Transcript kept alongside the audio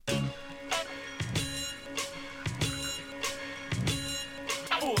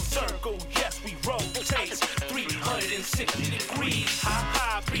360 degrees. Ha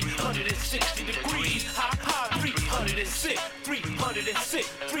ha, 360 degrees. Ha ha,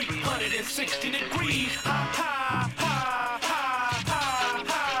 360 degrees. Ha ha, ha, ha, ha,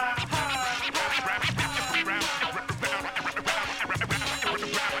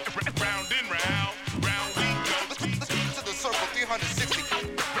 Round and round, round we go. To the circle, 360.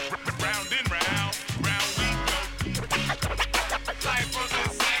 Round and round, round we go. Life was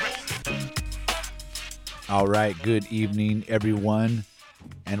All right, good evening, everyone,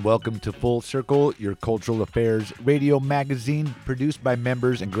 and welcome to Full Circle, your cultural affairs radio magazine produced by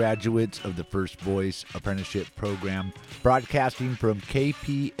members and graduates of the First Voice Apprenticeship Program, broadcasting from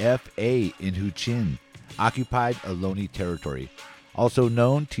kpfa in Huichin, occupied Ohlone territory, also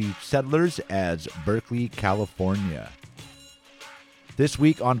known to settlers as Berkeley, California. This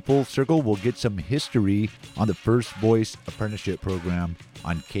week on Full Circle, we'll get some history on the First Voice Apprenticeship Program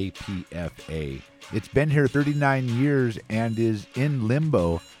on kpfa. It's been here 39 years and is in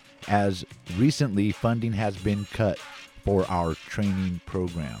limbo as recently funding has been cut for our training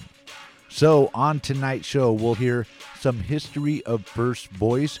program. So on tonight's show, we'll hear some history of First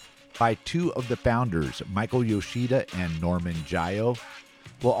Voice by two of the founders, Michael Yoshida and Norman Jayo.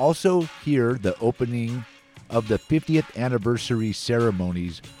 We'll also hear the opening of the 50th anniversary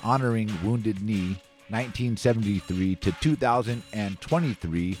ceremonies honoring Wounded Knee 1973 to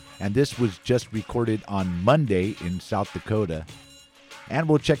 2023, and this was just recorded on Monday in South Dakota. And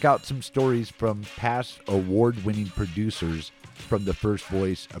we'll check out some stories from past award-winning producers from the First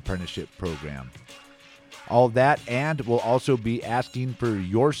Voice Apprenticeship Program. All that, and we'll also be asking for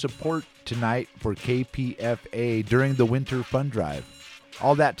your support tonight for kpfa during the Winter Fund Drive.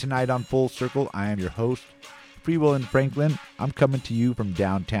 All that tonight on Full Circle. I am your host, Free Will and Franklin. I'm coming to you from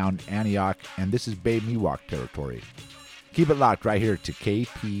downtown Antioch, and this is Bay Miwok territory. Keep it locked right here to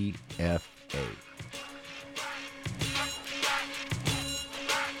KPFA.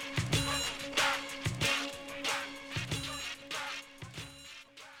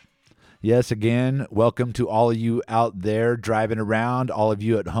 Yes, again, welcome to all of you out there driving around, all of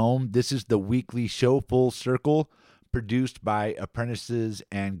you at home. This is the weekly show, Full Circle, produced by apprentices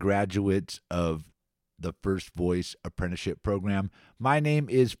and graduates of the First Voice Apprenticeship Program. My name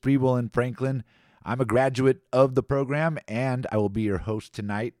is Free Will and Franklin. I'm a graduate of the program, and I will be your host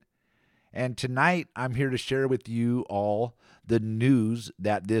tonight. And tonight, I'm here to share with you all the news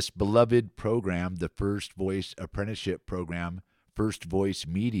that this beloved program, the First Voice Apprenticeship Program, First Voice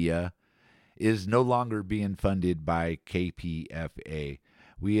Media, is no longer being funded by kpfa.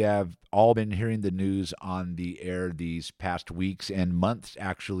 We have all been hearing the news on the air these past weeks and months,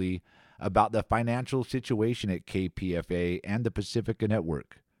 actually, about the financial situation at kpfa and the Pacifica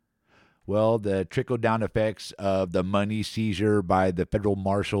Network. Well, the trickle-down effects of the money seizure by the federal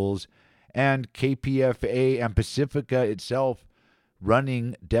marshals and kpfa and Pacifica itself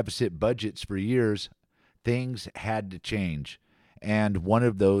running deficit budgets for years, things had to change. And one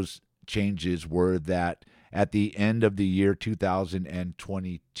of those changes were that at the end of the year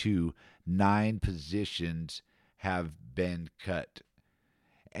 2022, 9 positions have been cut.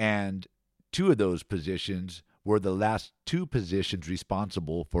 And 2 of those positions were the last 2 positions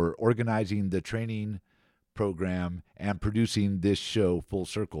responsible for organizing the training program and producing this show, Full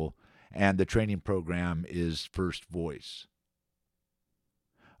Circle, and the training program is First Voice.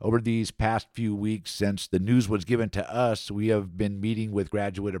 Over these past few weeks, since the news was given to us, we have been meeting with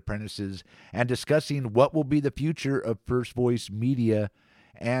graduate apprentices and discussing what will be the future of First Voice Media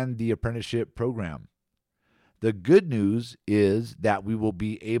and the apprenticeship program. The good news is that we will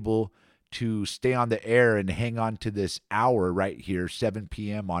be able to stay on the air and hang on to this hour right here, 7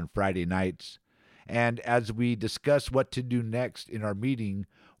 p.m. on Friday nights. And as we discuss what to do next in our meeting,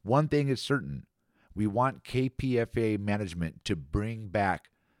 one thing is certain. We want kpfa management to bring back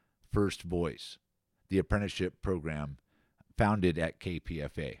First Voice, the apprenticeship program founded at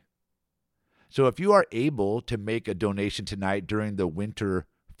kpfa. So if you are able to make a donation tonight during the Winter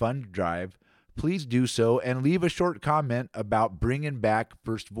Fund Drive, please do so and leave a short comment about bringing back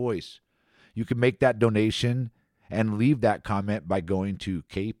First Voice. You can make that donation and leave that comment by going to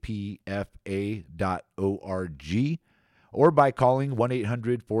kpfa.org or by calling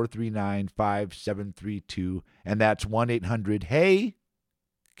 1-800-439-5732, and that's 1-800-HEY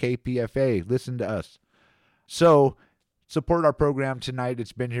KPFA. Listen to us. So support our program tonight.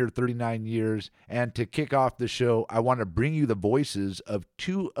 It's been here 39 years. And to kick off the show, I want to bring you the voices of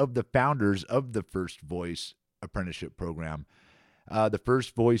 2 of the founders of the First Voice Apprenticeship Program. The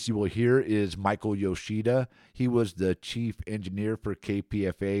first voice you will hear is Michael Yoshida. He was the chief engineer for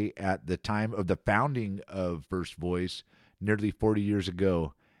kpfa at the time of the founding of First Voice nearly 40 years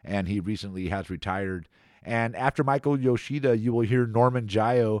ago, and he recently has retired. And after Michael Yoshida, you will hear Norman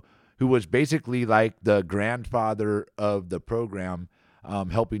Jayo, who was basically like the grandfather of the program,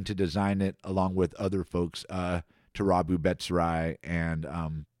 helping to design it along with other folks, Tarabu Betsarai and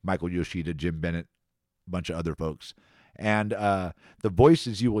Michael Yoshida, Jim Bennett, a bunch of other folks. And the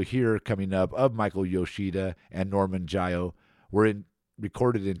voices you will hear coming up of Michael Yoshida and Norman Jayo were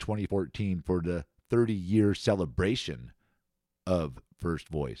recorded in 2014 for the 30-year celebration of First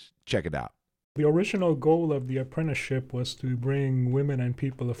Voice. Check it out. The original goal of the apprenticeship was to bring women and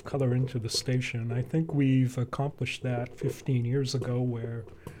people of color into the station. I think we've accomplished that 15 years ago, where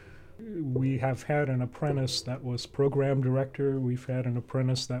we have had an apprentice that was program director. We've had an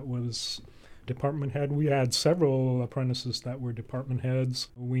apprentice that was department head. We had several apprentices that were department heads.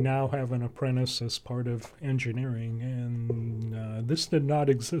 We now have an apprentice as part of engineering, and this did not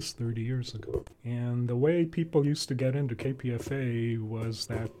exist 30 years ago. And the way people used to get into KPFA was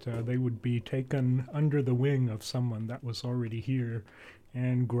that they would be taken under the wing of someone that was already here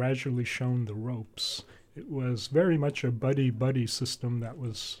and gradually shown the ropes. It was very much a buddy-buddy system that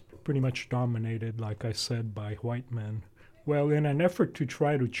was pretty much dominated, like I said, by white men. Well, in an effort to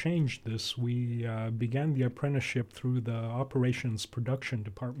try to change this, we began the apprenticeship through the operations production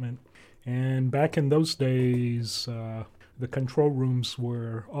department. And back in those days, the control rooms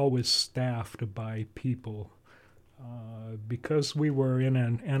were always staffed by people. Because we were in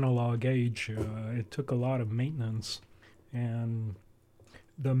an analog age, it took a lot of maintenance. And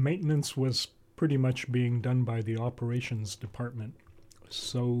the maintenance was pretty much being done by the operations department.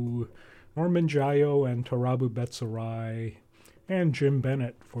 So Norman Jayo and Tarabu Betsarai, and Jim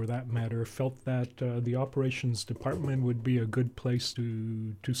Bennett, for that matter, felt that the operations department would be a good place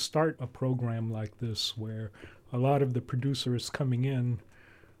to start a program like this, where a lot of the producers coming in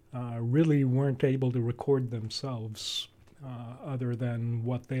really weren't able to record themselves other than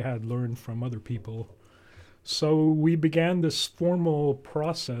what they had learned from other people. So we began this formal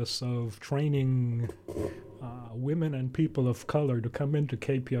process of training women and people of color to come into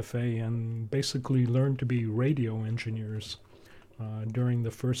KPFA and basically learn to be radio engineers during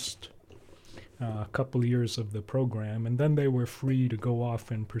the first couple of years of the program. And then they were free to go off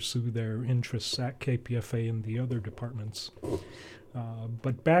and pursue their interests at KPFA and the other departments.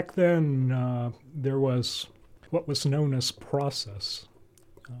 But back then, there was what was known as process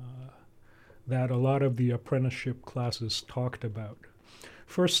that a lot of the apprenticeship classes talked about.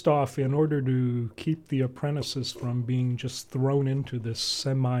 First off, in order to keep the apprentices from being just thrown into this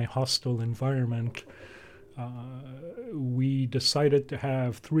semi-hostile environment, we decided to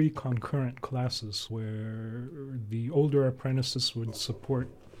have 3 concurrent classes where the older apprentices would support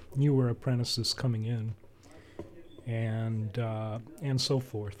newer apprentices coming in, and so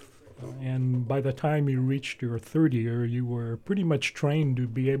forth. And by the time you reached your third year, you were pretty much trained to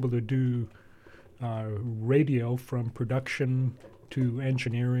be able to do radio from production to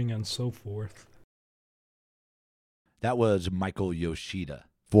engineering and so forth. That was Michael Yoshida,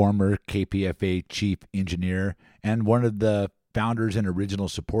 former KPFA chief engineer and one of the founders and original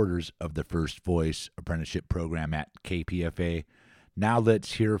supporters of the First Voice apprenticeship program at KPFA. Now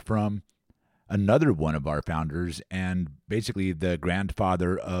let's hear from another one of our founders and basically the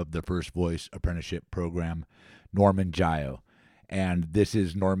grandfather of the First Voice apprenticeship program, Norman Jayo. And this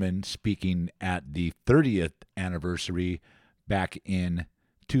is Norman speaking at the 30th anniversary back in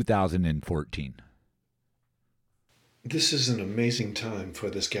 2014. This is an amazing time for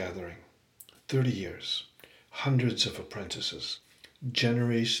this gathering. 30 years, hundreds of apprentices,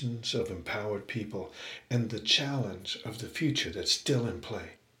 generations of empowered people, and the challenge of the future that's still in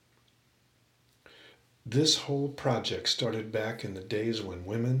play. This whole project started back in the days when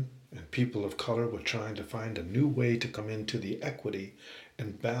women and people of color were trying to find a new way to come into the equity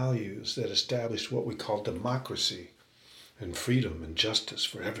and values that established what we call democracy and freedom and justice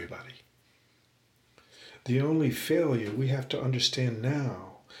for everybody. The only failure we have to understand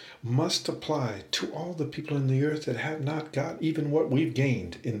now must apply to all the people in the earth that have not got even what we've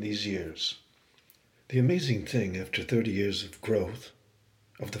gained in these years. The amazing thing after 30 years of growth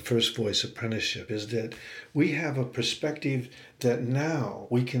of the First Voice apprenticeship is that we have a perspective that now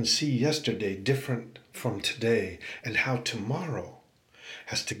we can see yesterday different from today, and how tomorrow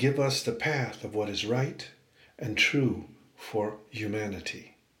has to give us the path of what is right and true for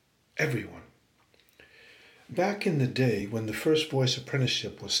humanity, everyone. Back in the day when the First Voice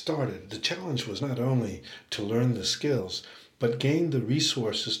apprenticeship was started, the challenge was not only to learn the skills, but gain the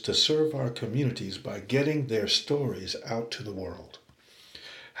resources to serve our communities by getting their stories out to the world.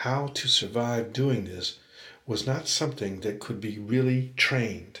 How to survive doing this was not something that could be really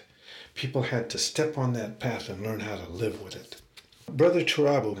trained. People had to step on that path and learn how to live with it. Brother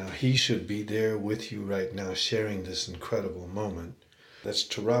Turabu, now he should be there with you right now sharing this incredible moment. That's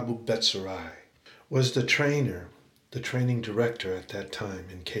Turabu Betsarai, was the training director at that time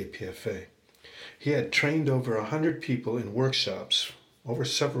in KPFA. He had trained over 100 people in workshops over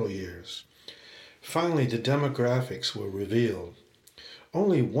several years. Finally, the demographics were revealed.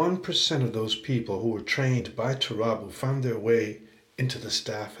 Only 1% of those people who were trained by Turabu found their way into the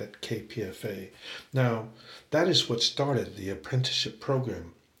staff at KPFA. Now, that is what started the apprenticeship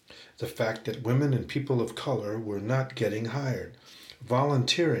program. The fact that women and people of color were not getting hired.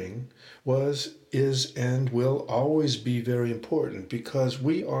 Volunteering was, is, and will always be very important because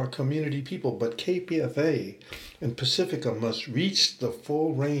we are community people, but KPFA and Pacifica must reach the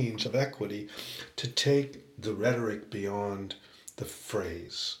full range of equity to take the rhetoric beyond the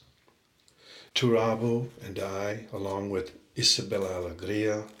phrase. Turabu and I, along with Isabella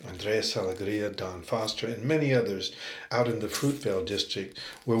Alegria, Andres Alegria, Don Foster, and many others out in the Fruitvale district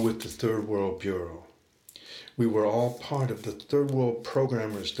were with the Third World Bureau. We were all part of the Third World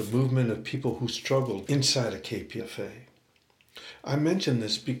Programmers, the movement of people who struggled inside of KPFA. I mention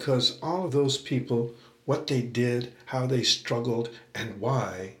this because all of those people, what they did, how they struggled, and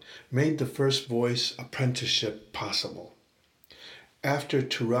why, made the First Voice apprenticeship possible. After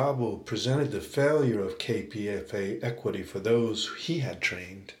Turabu presented the failure of KPFA equity for those he had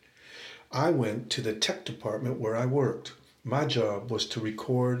trained, I went to the tech department where I worked. My job was to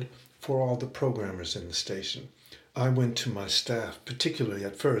record for all the programmers in the station. I went to my staff, particularly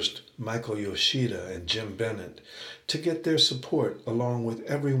at first, Michael Yoshida and Jim Bennett, to get their support along with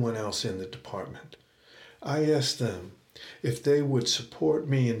everyone else in the department. I asked them if they would support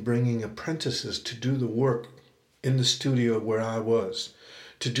me in bringing apprentices to do the work in the studio where I was,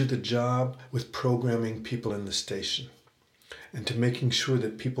 to do the job with programming people in the station, and to making sure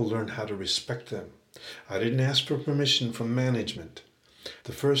that people learn how to respect them. I didn't ask for permission from management.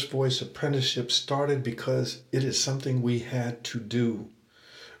 The First Voice apprenticeship started because it is something we had to do.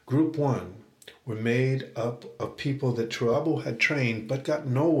 Group 1 were made up of people that Turabu had trained but got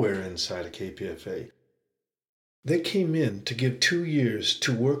nowhere inside of KPFA. They came in to give 2 years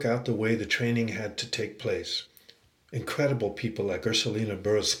to work out the way the training had to take place. Incredible people like Ursulina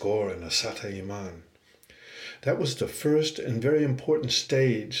Burris-Gore and Asata Iman. That was the first and very important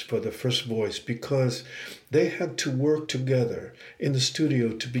stage for the First Voice because they had to work together in the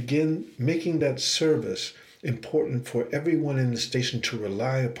studio to begin making that service important for everyone in the station to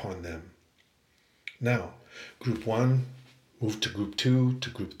rely upon them. Now, Group 1 moved to Group 2, to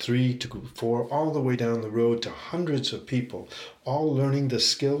Group 3, to Group 4, all the way down the road to hundreds of people, all learning the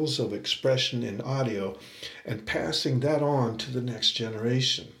skills of expression in audio and passing that on to the next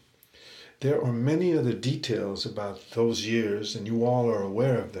generation. There are many other details about those years, and you all are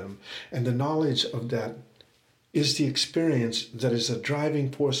aware of them, and the knowledge of that is the experience that is a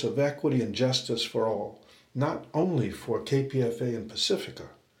driving force of equity and justice for all, not only for KPFA and Pacifica,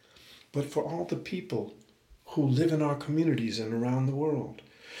 but for all the people who live in our communities and around the world.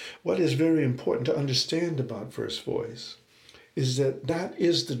 What is very important to understand about First Voice is that that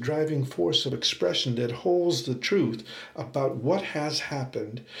is the driving force of expression that holds the truth about what has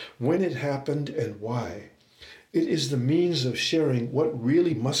happened, when it happened, and why. It is the means of sharing what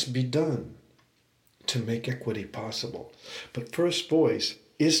really must be done to make equity possible. But First Voice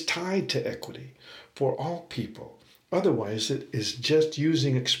is tied to equity for all people. Otherwise, it is just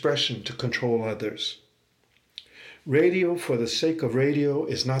using expression to control others. Radio for the sake of radio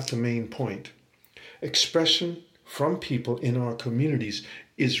is not the main point. Expression from people in our communities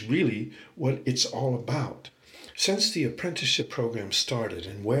is really what it's all about. Since the apprenticeship program started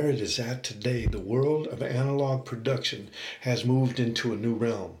and where it is at today, the world of analog production has moved into a new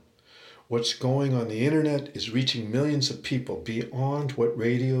realm. What's going on the internet is reaching millions of people beyond what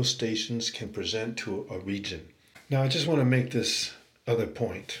radio stations can present to a region. Now, I just want to make this other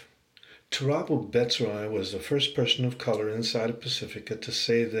point. Turabu Betsarai was the first person of color inside of Pacifica to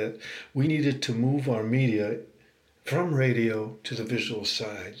say that we needed to move our media from radio to the visual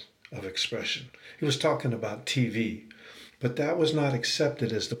side of expression. He was talking about TV, but that was not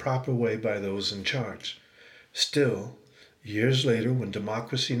accepted as the proper way by those in charge. Still, years later, when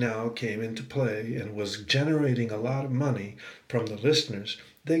Democracy Now! Came into play and was generating a lot of money from the listeners,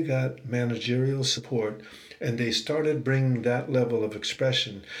 they got managerial support and they started bringing that level of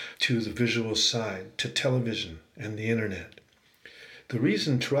expression to the visual side, to television and the internet. The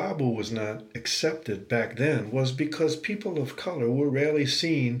reason Turabu was not accepted back then was because people of color were rarely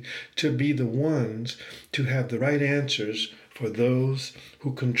seen to be the ones to have the right answers for those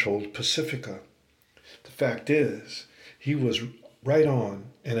who controlled Pacifica. The fact is, he was right on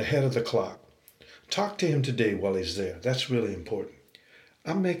and ahead of the clock. Talk to him today while he's there. That's really important.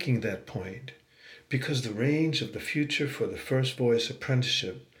 I'm making that point because the range of the future for the First Voice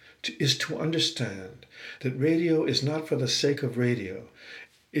apprenticeship is to understand that radio is not for the sake of radio.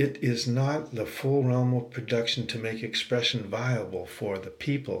 It is not the full realm of production to make expression viable for the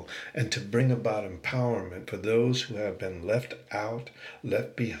people and to bring about empowerment for those who have been left out,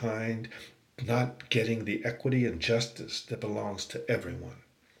 left behind, not getting the equity and justice that belongs to everyone.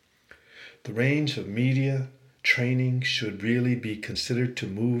 The range of media training should really be considered to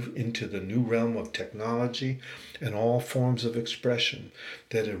move into the new realm of technology and all forms of expression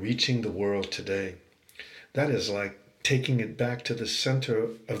that are reaching the world today. That is like taking it back to the center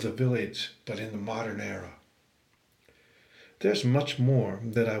of the village, but in the modern era. There's much more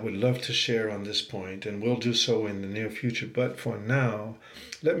that I would love to share on this point, and will do so in the near future, but for now,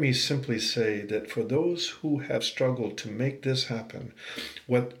 let me simply say that for those who have struggled to make this happen,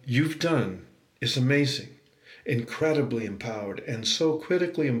 what you've done is amazing, incredibly empowered, and so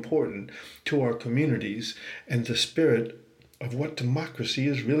critically important to our communities and the spirit of what democracy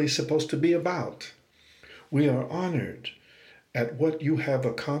is really supposed to be about. We are honored at what you have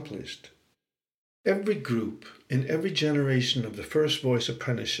accomplished. Every group in every generation of the First Voice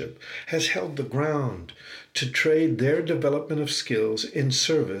apprenticeship has held the ground to trade their development of skills in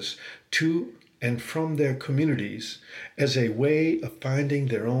service to and from their communities as a way of finding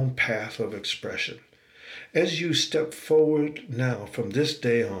their own path of expression. As you step forward now from this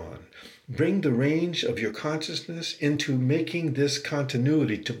day on, bring the range of your consciousness into making this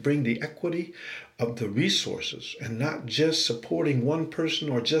continuity to bring the equity of the resources and not just supporting one person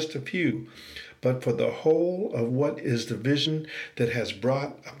or just a few, but for the whole of what is the vision that has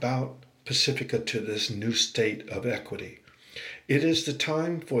brought about Pacifica to this new state of equity. It is the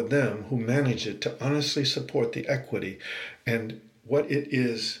time for them who manage it to honestly support the equity and what it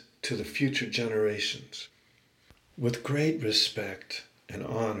is to the future generations. With great respect and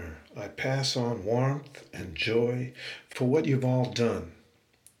honor, I pass on warmth and joy for what you've all done.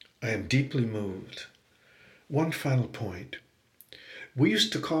 I am deeply moved. One final point. We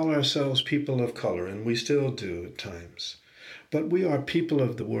used to call ourselves people of color, and we still do at times. But we are people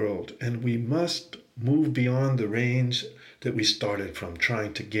of the world, and we must move beyond the range that we started from,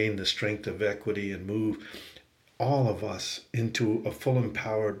 trying to gain the strength of equity and move all of us into a full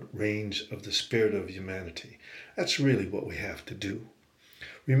empowered range of the spirit of humanity. That's really what we have to do.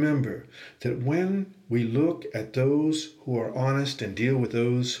 Remember that when we look at those who are honest and deal with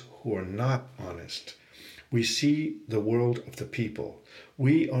those who are not honest, we see the world of the people.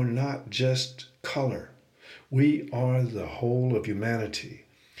 We are not just color. We are the whole of humanity.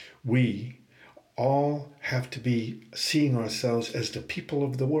 We all have to be seeing ourselves as the people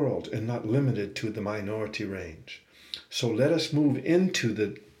of the world and not limited to the minority range. So let us move into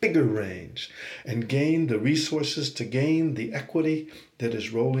the bigger range and gain the resources to gain the equity that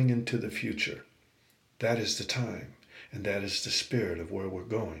is rolling into the future. That is the time, and that is the spirit of where we're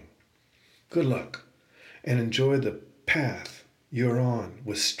going. Good luck, and enjoy the path you're on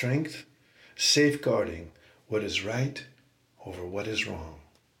with strength, safeguarding what is right over what is wrong.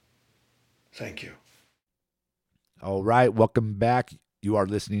 Thank you. All right, welcome back. You are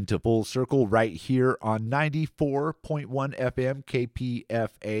listening to Full Circle right here on 94.1 FM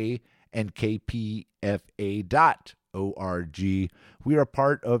KPFA and kpfa.org. We are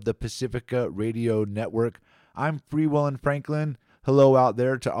part of the Pacifica Radio Network. I'm Free Will and Franklin. Hello out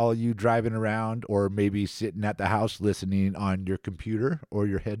there to all you driving around or maybe sitting at the house listening on your computer or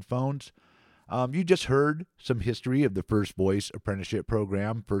your headphones. You just heard some history of the First Voice Apprenticeship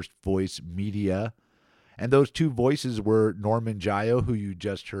Program, First Voice Media. And those two voices were Norman Jayo, who you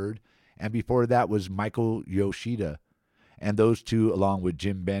just heard, and before that was Michael Yoshida. And those two, along with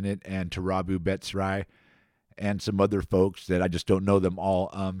Jim Bennett and Tarabu Betsrai and some other folks that I just don't know them all,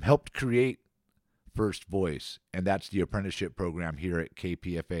 helped create First Voice. And that's the apprenticeship program here at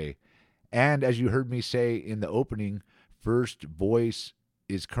KPFA. And as you heard me say in the opening, First Voice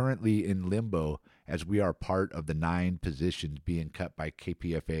is currently in limbo as we are part of the 9 positions being cut by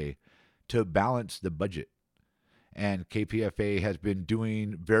KPFA to balance the budget. And KPFA has been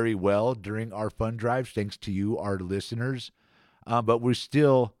doing very well during our fund drives, thanks to you, our listeners. But we're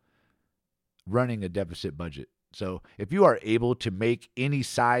still running a deficit budget. So if you are able to make any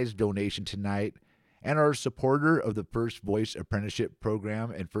size donation tonight and are a supporter of the First Voice Apprenticeship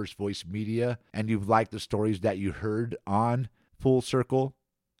Program and First Voice Media, and you've liked the stories that you heard on Full Circle,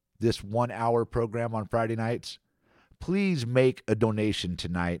 this 1-hour program on Friday nights, please make a donation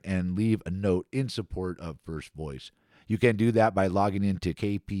tonight and leave a note in support of First Voice. You can do that by logging into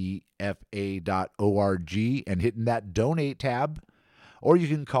kpfa.org and hitting that donate tab, Or you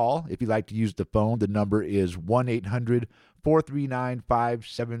can call if you'd like to use the phone. The number is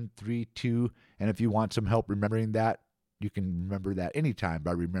 1-800-439-5732. And if you want some help remembering that, you can remember that anytime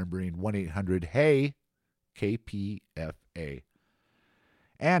by remembering 1-800-HEY-KPFA.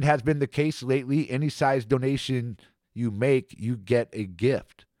 And has been the case lately, any size donation you make, you get a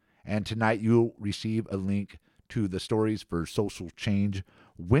gift. And tonight you'll receive a link to the Stories for Social Change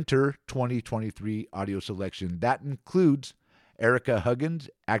Winter 2023 audio selection. That includes Erica Huggins,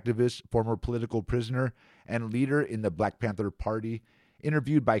 activist, former political prisoner, and leader in the Black Panther Party,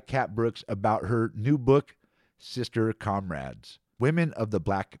 interviewed by Kat Brooks about her new book, Sister Comrades, Women of the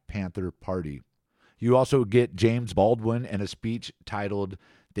Black Panther Party. You also get James Baldwin and a speech titled,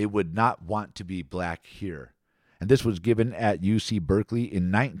 They Would Not Want to Be Black Here. And this was given at UC Berkeley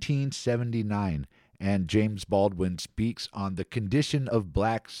in 1979. And James Baldwin speaks on the condition of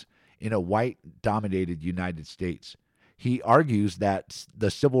blacks in a white-dominated United States. He argues that the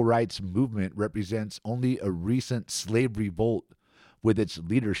civil rights movement represents only a recent slave revolt with its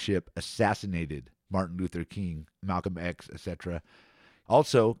leadership assassinated, Martin Luther King, Malcolm X, etc.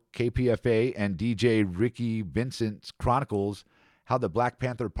 Also, KPFA and DJ Ricky Vincent chronicles how the Black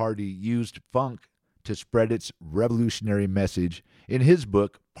Panther Party used funk to spread its revolutionary message in his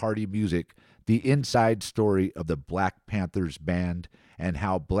book, Party Music, the inside story of the Black Panthers band and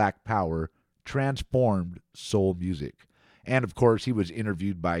how Black Power transformed soul music. And, of course, he was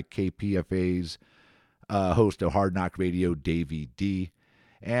interviewed by KPFA's host of Hard Knock Radio, Davey D.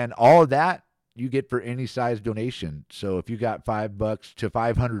 And all of that you get for any size donation. So if you got $5 to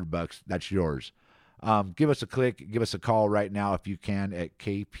 $500, that's yours. Give us a click, give us a call right now if you can at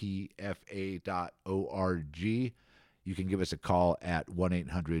kpfa.org. You can give us a call at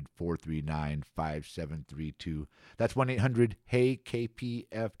 1-800-439-5732. That's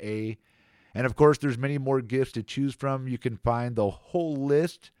 1-800-HEY-KPFA. And, of course, there's many more gifts to choose from. You can find the whole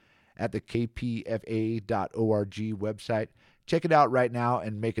list at the kpfa.org website. Check it out right now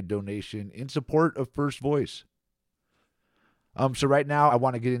and make a donation in support of First Voice. So right now I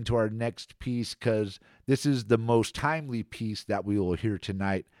want to get into our next piece because this is the most timely piece that we will hear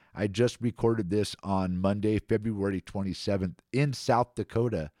tonight. I just recorded this on Monday, February 27th in South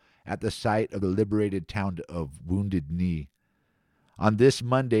Dakota at the site of the liberated town of Wounded Knee. On this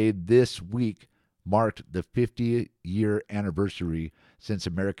Monday, this week, marked the 50-year anniversary since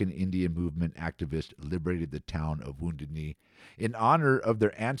American Indian Movement activists liberated the town of Wounded Knee in honor of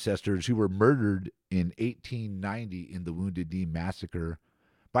their ancestors who were murdered in 1890 in the Wounded Knee Massacre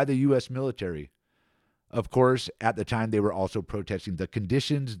by the U.S. military. Of course, at the time, they were also protesting the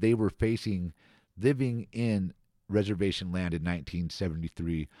conditions they were facing living in reservation land in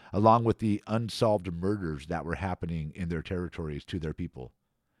 1973, along with the unsolved murders that were happening in their territories to their people.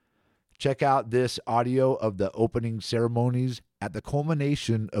 Check out this audio of the opening ceremonies at the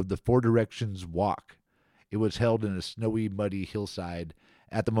culmination of the Four Directions Walk. It was held in a snowy, muddy hillside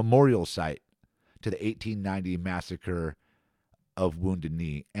at the memorial site to the 1890 massacre of Wounded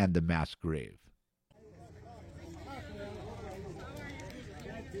Knee and the mass grave.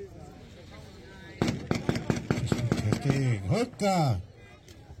 Hookah,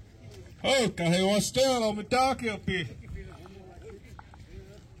 hey, what's still on my dock up here?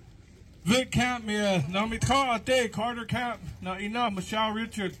 Vic Camp, now me car day, Carter Camp, now enough, Michelle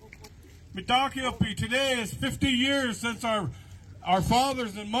Richard. Me dock up here today is 50 years since our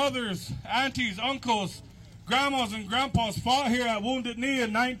fathers and mothers, aunties, uncles, grandmas and grandpas fought here at Wounded Knee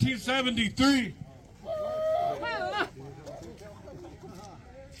in 1973.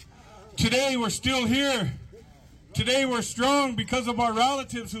 Today we're still here. Today we're strong because of our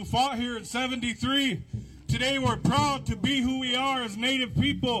relatives who fought here in 73. Today we're proud to be who we are as Native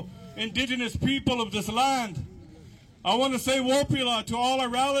people, indigenous people of this land. I want to say Wopila to all our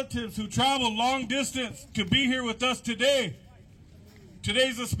relatives who traveled long distance to be here with us today.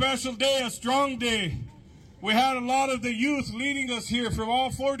 Today's a special day, a strong day. We had a lot of the youth leading us here from all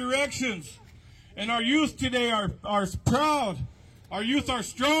four directions. And our youth today are proud. Our youth are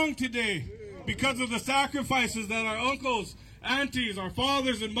strong today because of the sacrifices that our uncles, aunties, our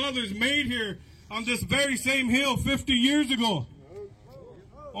fathers and mothers made here on this very same hill 50 years ago.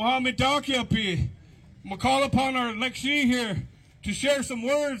 Ohamidakiapi, we'll call upon our Lekshi here to share some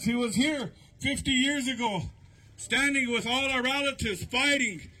words. He was here 50 years ago, standing with all our relatives,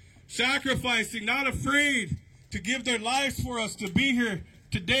 fighting, sacrificing, not afraid to give their lives for us to be here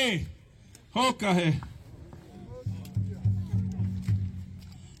today. Hokahe.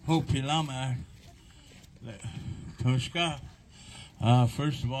 Hopilama. Toshka.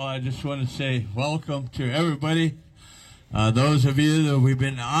 First of all, I just want to say welcome to everybody. Those of you that we've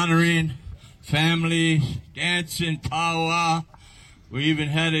been honoring, family, dancing, powwow, We even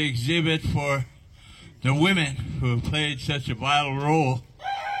had an exhibit for the women who played such a vital role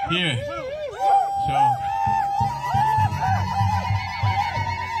here. So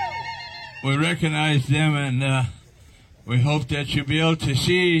we recognize them, and we hope that you'll be able to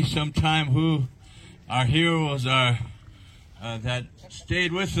see sometime who our heroes are that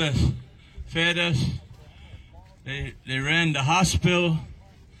stayed with us, fed us. They ran the hospital.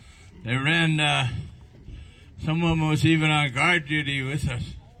 They ran, some of them was even on guard duty with us.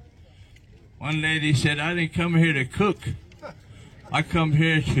 One lady said, "I didn't come here to cook. I come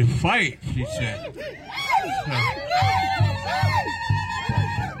here to fight," she said.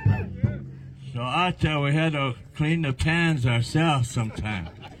 So I thought we had to clean the pans ourselves sometime.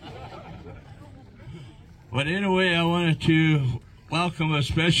 But anyway, I wanted to welcome a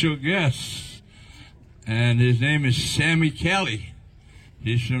special guest, and his name is Sammy Kelly.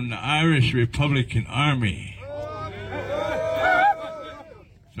 He's from the Irish Republican Army.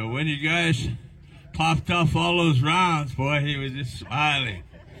 So when you guys popped off all those rounds, boy, he was just smiling.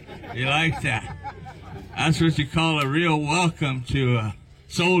 He liked that. That's what you call a real welcome to a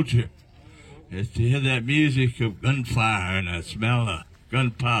soldier, is to hear that music of gunfire and the smell of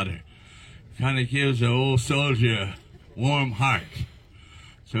gunpowder. Kind of gives an old soldier a warm heart.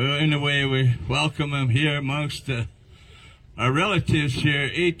 So anyway, we welcome him here amongst our relatives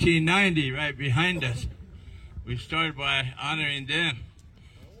here, 1890, right behind us. We started by honoring them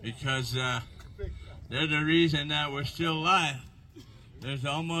because they're the reason that we're still alive. There's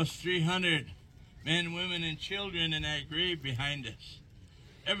almost 300 men, women, and children in that grave behind us.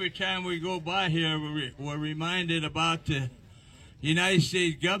 Every time we go by here, we're reminded about the United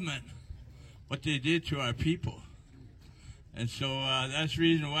States government, what they did to our people. And so that's the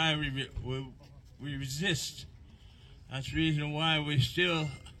reason why we resist. That's the reason why we still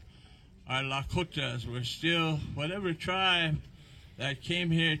are Lakotas. We're still whatever tribe that came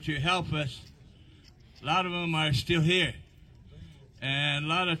here to help us. A lot of them are still here. And a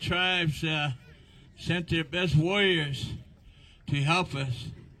lot of tribes sent their best warriors to help us.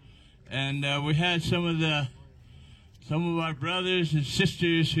 And we had some of our brothers and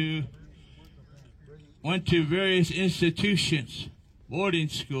sisters who went to various institutions, boarding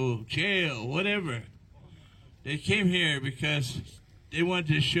school, jail, whatever. They came here because they wanted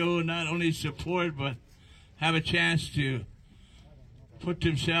to show not only support, but have a chance to put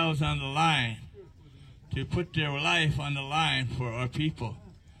themselves on the line, to put their life on the line for our people.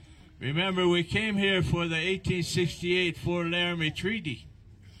 Remember, we came here for the 1868 Fort Laramie Treaty.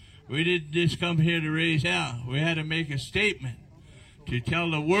 We didn't just come here to raise hell. We had to make a statement to tell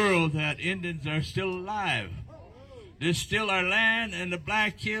the world that Indians are still alive. This is still our land, and the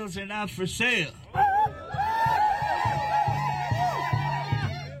Black Hills are not for sale.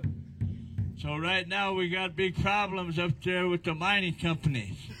 So right now we got big problems up there with the mining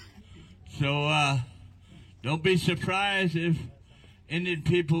companies. So don't be surprised if Indian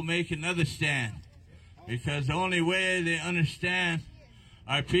people make another stand, because the only way they understand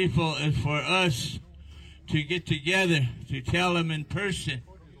our people is for us to get together, to tell them in person.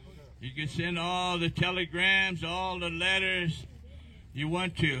 You can send all the telegrams, all the letters you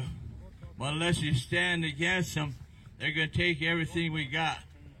want to, but unless you stand against them, they're going to take everything we got.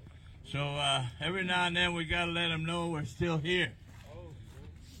 So every now and then we got to let them know we're still here.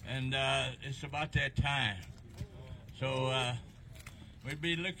 And it's about that time. So we'd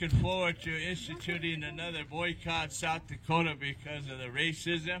be looking forward to instituting another boycott South Dakota because of the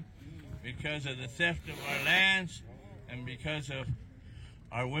racism, because of the theft of our lands, and because of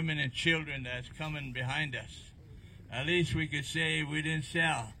our women and children that's coming behind us. At least we could say we didn't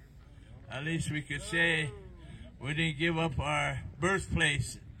sell. At least we could say we didn't give up our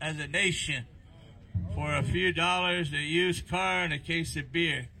birthplace as a nation for a few dollars, a used car, and a case of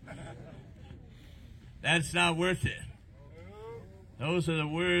beer. That's not worth it. Those are the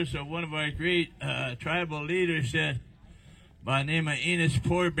words of one of our great tribal leaders said by the name of Enos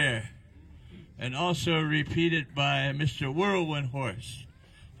Poorbear, and also repeated by Mr. Whirlwind Horse.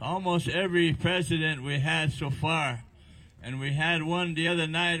 Almost every president we had so far, and we had one the other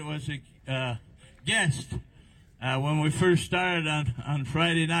night, was a guest when we first started on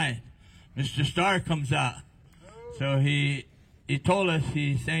Friday night. Mr. Starr comes out. So he told us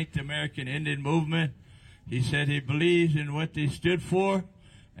he thanked the American Indian movement. He said he believes in what they stood for,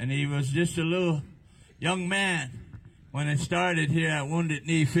 and he was just a little young man when it started here at Wounded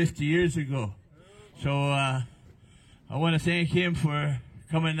Knee 50 years ago. So I want to thank him for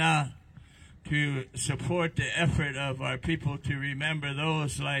coming out to support the effort of our people to remember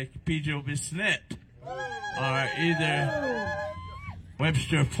those like Pijo Bisnet, or either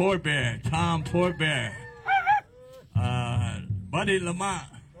Webster Poorbear, Tom Poorbear, Buddy Lamont,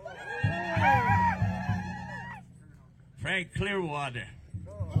 Frank Clearwater.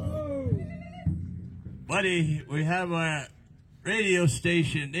 Buddy, we have a radio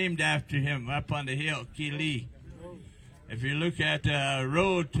station named after him up on the hill, Keeley. If you look at the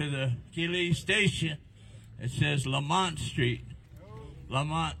road to the Keeley station, it says Lamont Street,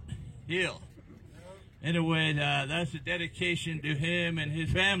 Lamont Hill. Anyway, that's a dedication to him and his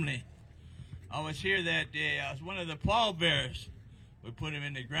family. I was here that day. I was one of the pallbearers. We put him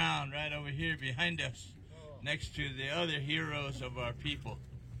in the ground right over here behind us, next to the other heroes of our people.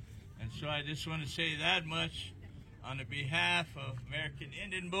 And so I just want to say that much on the behalf of American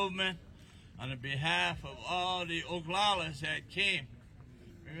Indian Movement, on the behalf of all the Oglalas that came.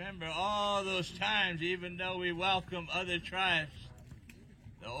 Remember all those times, even though we welcome other tribes,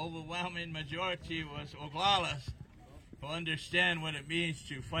 the overwhelming majority was Oglalas who understand what it means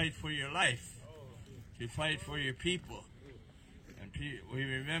to fight for your life, to fight for your people. And we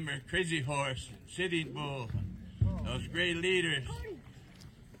remember Crazy Horse, and Sitting Bull, those great leaders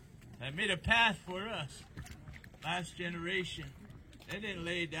that made a path for us. Last generation, they didn't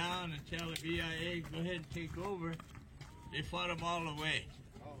lay down and tell the BIA, go ahead and take over. They fought them all the way.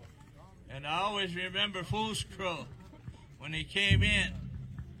 And I always remember Fool's Crow. When he came in,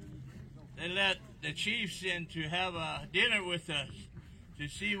 they let the chiefs in to have a dinner with us to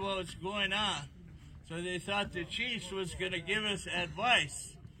see what was going on. So they thought the chiefs was going to give us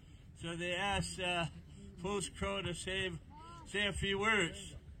advice. So they asked Fool's Crow to say a few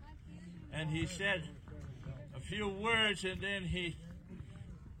words. And he said a few words, and then he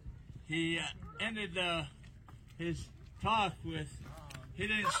ended his talk with, he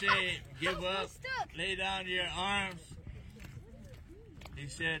didn't say give up, lay down your arms. He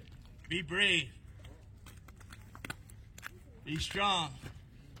said, be brave, be strong.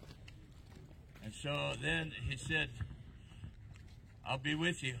 And so then he said, I'll be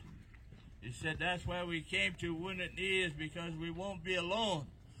with you. He said, that's why we came to Wounded Knee, is because we won't be alone.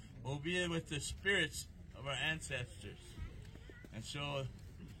 We'll be with the spirits of our ancestors. And so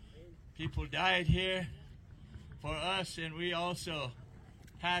people died here for us, and we also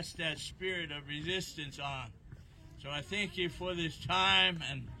passed that spirit of resistance on. So I thank you for this time,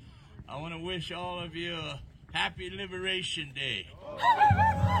 and I want to wish all of you a happy Liberation Day.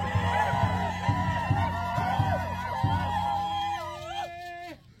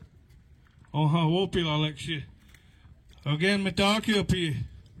 Oha wopila lekshi. Again, Mitakiapi.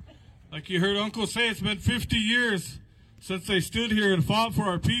 Like you heard Uncle say, it's been 50 years since they stood here and fought for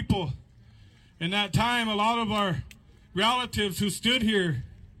our people. In that time, a lot of our relatives who stood here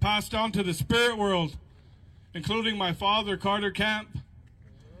passed on to the spirit world, including my father, Carter Camp,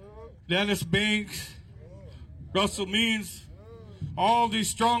 Dennis Banks, Russell Means, all these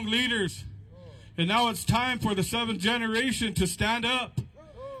strong leaders. And now it's time for the seventh generation to stand up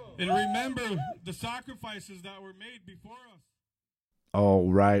and remember the sacrifices that were made before us.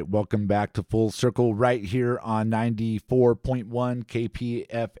 All right, welcome back to Full Circle right here on 94.1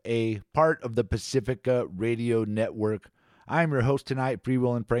 KPFA, part of the Pacifica Radio Network. I'm your host tonight, Free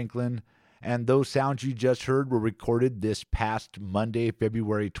Will and Franklin, and those sounds you just heard were recorded this past Monday,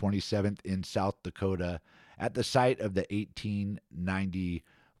 February 27th in South Dakota at the site of the 1890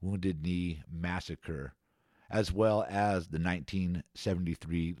 Wounded Knee Massacre, as well as the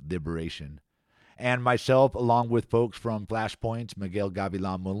 1973 Liberation. And myself, along with folks from Flashpoints, Miguel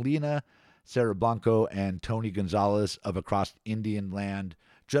Gavilan Molina, Sarah Blanco, and Tony Gonzalez of Across Indian Land,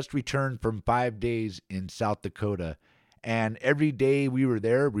 just returned from 5 days in South Dakota. And every day we were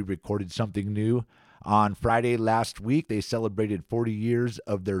there, we recorded something new. On Friday last week, they celebrated 40 years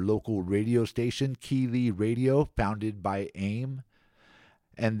of their local radio station, Keeley Radio, founded by AIM.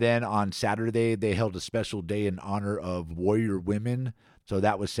 And then on Saturday, they held a special day in honor of warrior women. So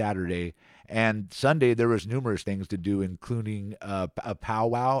that was Saturday. And Sunday, there was numerous things to do, including a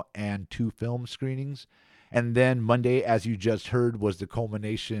powwow and 2 film screenings. And then Monday, as you just heard, was the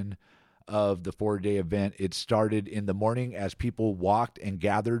culmination of the 4-day event. It started in the morning as people walked and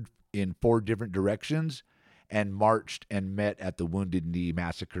gathered in 4 different directions and marched and met at the Wounded Knee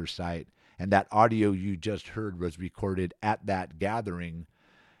Massacre site. And that audio you just heard was recorded at that gathering.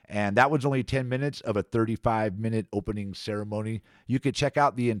 And that was only 10 minutes of a 35-minute opening ceremony. You could check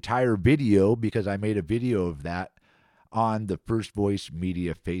out the entire video, because I made a video of that, on the First Voice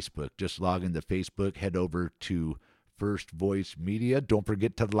Media Facebook. Just log into Facebook, head over to First Voice Media. Don't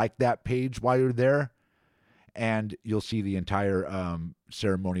forget to like that page while you're there, and you'll see the entire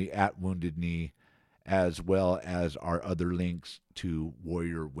ceremony at Wounded Knee, as well as our other links to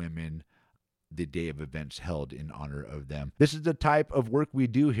Warrior Women, the day of events held in honor of them. This is the type of work we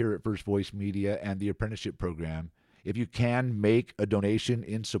do here at First Voice Media and the apprenticeship program. If you can make a donation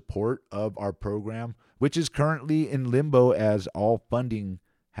in support of our program, which is currently in limbo as all funding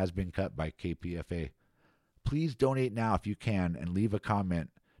has been cut by KPFA, please donate now if you can and leave a comment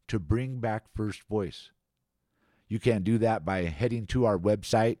to bring back First Voice. You can do that by heading to our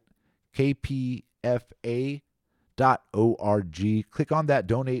website, kpfa.org. Click on that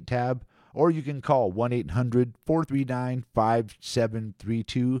donate tab, or you can call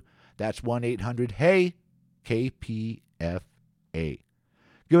 1-800-439-5732. That's 1-800-HEY-KPFA.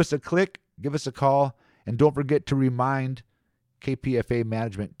 Give us a click, give us a call, and don't forget to remind KPFA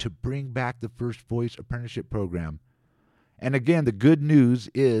management to bring back the First Voice Apprenticeship Program. And again, the good news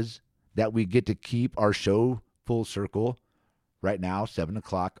is that we get to keep our show Full Circle right now, 7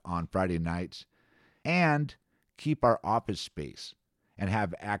 o'clock on Friday nights, and keep our office space and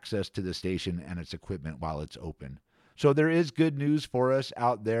have access to the station and its equipment while it's open. So there is good news for us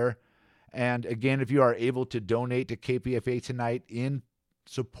out there. And again, if you are able to donate to KPFA tonight in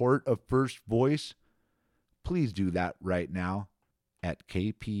support of First Voice, please do that right now at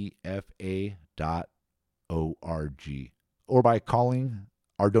kpfa.org or by calling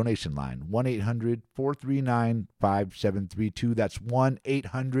our donation line, 1-800-439-5732. That's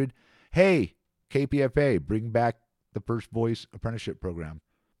 1-800-HEY-KPFA. Bring back the First Voice Apprenticeship Program.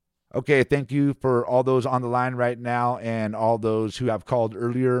 Okay, thank you for all those on the line right now and all those who have called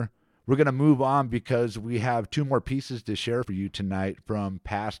earlier. We're going to move on because we have two more pieces to share for you tonight from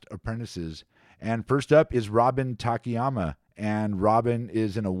past apprentices. And first up is Robin Takayama. And Robin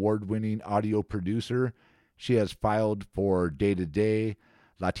is an award-winning audio producer. She has filed for Day to Day,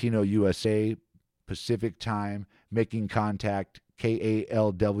 Latino USA, Pacific Time, Making Contact,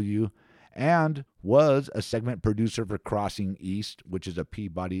 KALW, and was a segment producer for Crossing East, which is a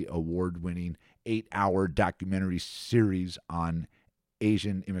Peabody Award-winning 8-hour documentary series on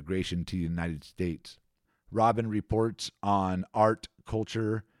Asian immigration to the United States. Robin reports on art,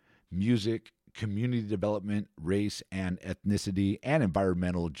 culture, music, community development, race and ethnicity, and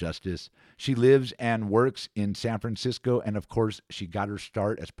environmental justice. She lives and works in San Francisco, and of course, she got her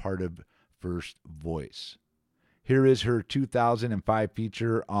start as part of First Voice. Here is her 2005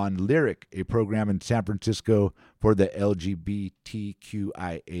 feature on Lyric, a program in San Francisco for the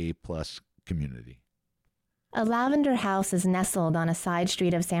LGBTQIA+ community. A lavender house is nestled on a side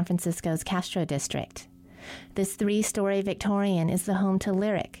street of San Francisco's Castro district. This 3-story Victorian is the home to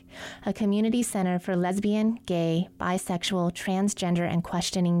Lyric, a community center for lesbian, gay, bisexual, transgender, and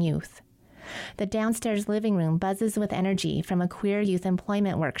questioning youth. The downstairs living room buzzes with energy from a queer youth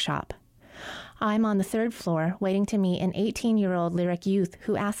employment workshop. I'm on the 3rd floor waiting to meet an 18-year-old Lyric youth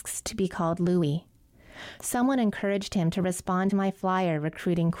who asks to be called Louie. Someone encouraged him to respond to my flyer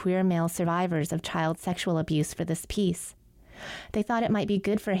recruiting queer male survivors of child sexual abuse for this piece. They thought it might be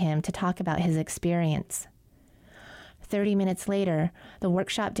good for him to talk about his experience. 30 minutes later, the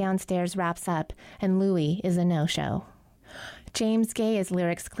workshop downstairs wraps up and Louie is a no-show. James Gay is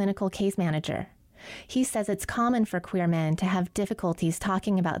Lyric's clinical case manager. He says it's common for queer men to have difficulties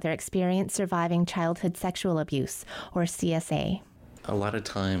talking about their experience surviving childhood sexual abuse, or CSA. A lot of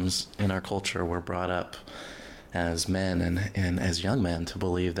times in our culture, we're brought up as men and as young men to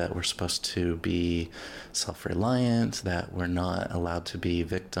believe that we're supposed to be self-reliant, that we're not allowed to be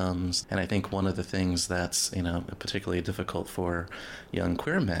victims. And I think one of the things that's, particularly difficult for young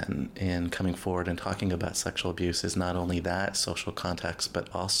queer men in coming forward and talking about sexual abuse is not only that social context,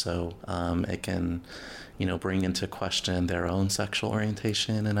 but also it can, bring into question their own sexual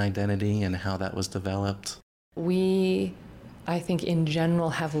orientation and identity and how that was developed. I think in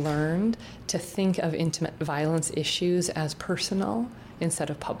general have learned to think of intimate violence issues as personal instead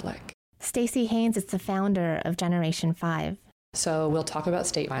of public. Stacey Haynes is the founder of Generation 5. So we'll talk about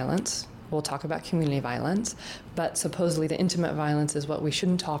state violence, we'll talk about community violence, but supposedly the intimate violence is what we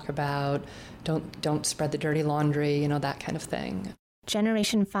shouldn't talk about. Don't spread the dirty laundry, that kind of thing.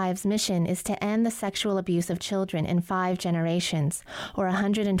 Generation 5's mission is to end the sexual abuse of children in 5 generations, or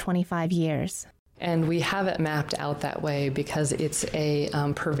 125 years. And we have it mapped out that way because it's a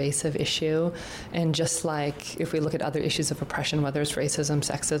pervasive issue. And just like if we look at other issues of oppression, whether it's racism,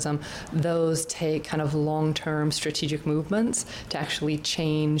 sexism, those take kind of long-term strategic movements to actually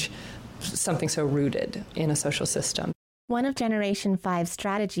change something so rooted in a social system. One of Generation 5's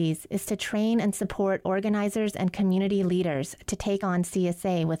strategies is to train and support organizers and community leaders to take on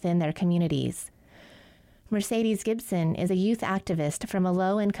CSA within their communities. Mercedes Gibson is a youth activist from a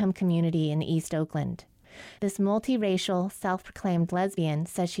low-income community in East Oakland. This multiracial, self-proclaimed lesbian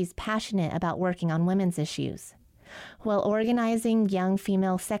says she's passionate about working on women's issues. While organizing young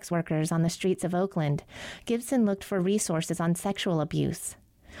female sex workers on the streets of Oakland, Gibson looked for resources on sexual abuse.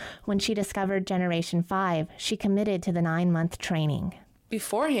 When she discovered Generation 5, she committed to the 9-month training.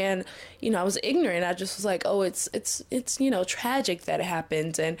 Beforehand, I was ignorant. I just was like, oh, it's tragic that it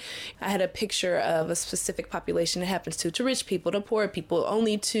happens. And I had a picture of a specific population it happens to rich people, to poor people,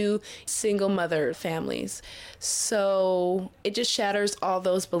 only to single mother families. So it just shatters all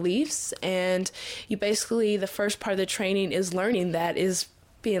those beliefs. And you basically, the first part of the training is learning that, is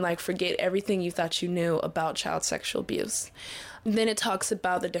being like, forget everything you thought you knew about child sexual abuse. Then it talks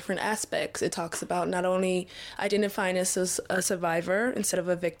about the different aspects. It talks about not only identifying as a survivor instead of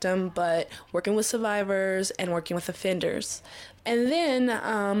a victim, but working with survivors and working with offenders. And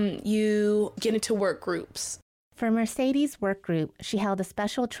then you get into work groups. For Mercedes' work group, she held a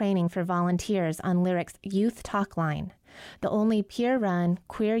special training for volunteers on Lyric's Youth Talk Line, the only peer-run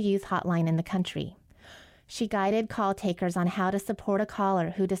queer youth hotline in the country. She guided call takers on how to support a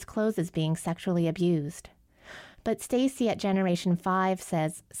caller who discloses being sexually abused. But Stacy at Generation 5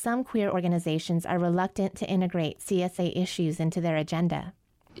 says some queer organizations are reluctant to integrate CSA issues into their agenda.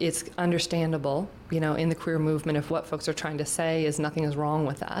 It's understandable, in the queer movement, if what folks are trying to say is nothing is wrong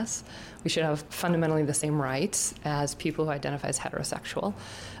with us. We should have fundamentally the same rights as people who identify as heterosexual,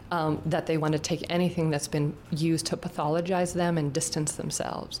 that they want to take anything that's been used to pathologize them and distance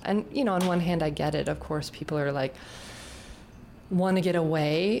themselves. And, on one hand, I get it. Of course, people are like, want to get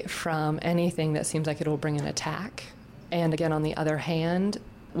away from anything that seems like it will bring an attack. And again, on the other hand,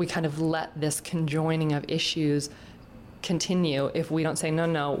 we kind of let this conjoining of issues continue if we don't say,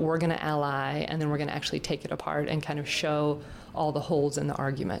 no, we're going to ally, and then we're going to actually take it apart and kind of show all the holes in the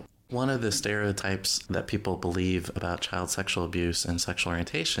argument. One of the stereotypes that people believe about child sexual abuse and sexual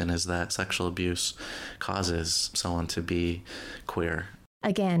orientation is that sexual abuse causes someone to be queer.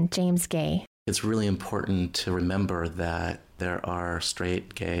 Again, James Gay. It's really important to remember that there are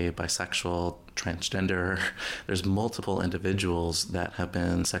straight, gay, bisexual, transgender. There's multiple individuals that have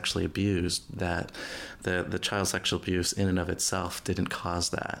been sexually abused, that the child sexual abuse in and of itself didn't cause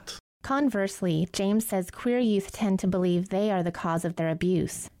that. Conversely, James says queer youth tend to believe they are the cause of their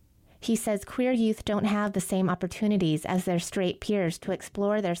abuse. He says queer youth don't have the same opportunities as their straight peers to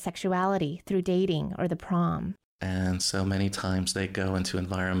explore their sexuality through dating or the prom. And so many times they go into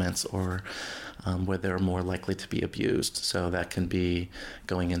environments or where they're more likely to be abused. So that can be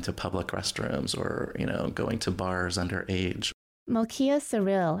going into public restrooms or, going to bars underage. Malkia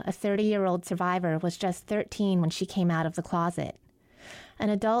Cyril, a 30-year-old survivor, was just 13 when she came out of the closet.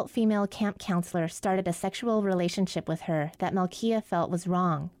 An adult female camp counselor started a sexual relationship with her that Malkia felt was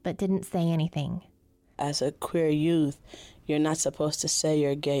wrong, but didn't say anything. As a queer youth, you're not supposed to say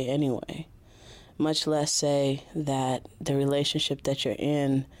you're gay anyway, much less say that the relationship that you're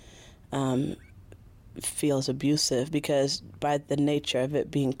in feels abusive, because by the nature of it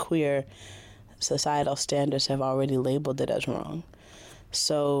being queer, societal standards have already labeled it as wrong.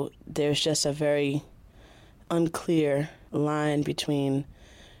 So there's just a very unclear line between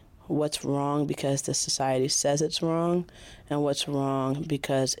what's wrong because the society says it's wrong and what's wrong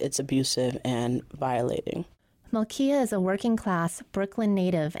because it's abusive and violating. Malkia is a working-class Brooklyn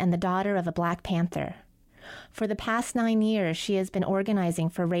native and the daughter of a Black Panther. For the past 9 years, she has been organizing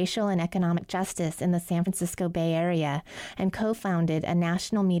for racial and economic justice in the San Francisco Bay Area and co-founded a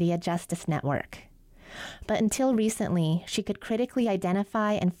national media justice network. But until recently, she could critically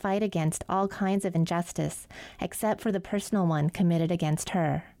identify and fight against all kinds of injustice, except for the personal one committed against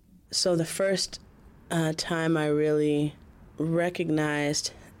her. So the first time I really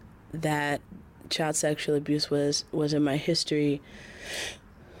recognized that child sexual abuse was in my history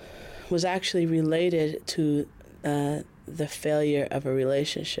was actually related to the failure of a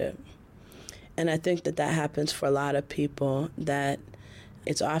relationship. And I think that happens for a lot of people, that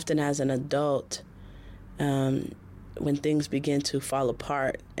it's often as an adult when things begin to fall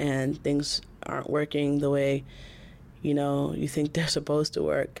apart and things aren't working the way, you think they're supposed to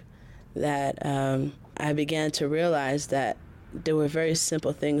work, that I began to realize that there were very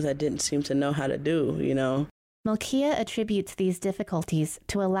simple things I didn't seem to know how to do, Malkia attributes these difficulties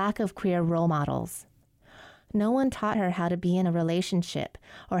to a lack of queer role models. No one taught her how to be in a relationship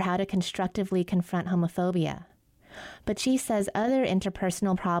or how to constructively confront homophobia. But she says other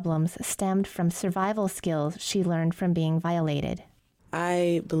interpersonal problems stemmed from survival skills she learned from being violated.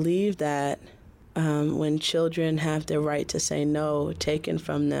 I believe that when children have their right to say no taken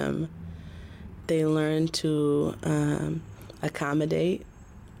from them, they learn to accommodate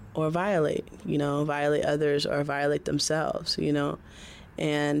or violate others or violate themselves,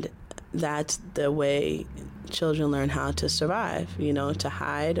 and that's the way children learn how to survive, to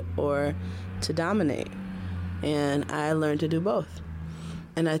hide or to dominate. And I learned to do both.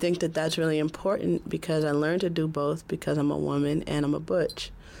 And I think that that's really important because I learned to do both because I'm a woman and I'm a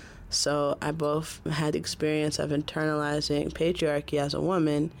butch. So I both had the experience of internalizing patriarchy as a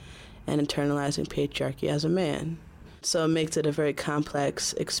woman and internalizing patriarchy as a man. So it makes it a very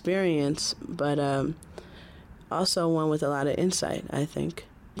complex experience, but also one with a lot of insight, I think,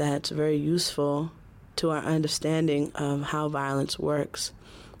 that's very useful to our understanding of how violence works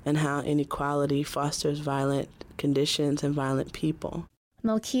and how inequality fosters violent conditions and violent people.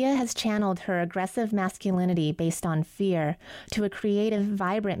 Malkia has channeled her aggressive masculinity based on fear to a creative,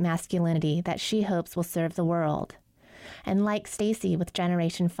 vibrant masculinity that she hopes will serve the world. And like Stacy with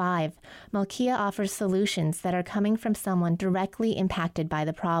Generation 5, Malkia offers solutions that are coming from someone directly impacted by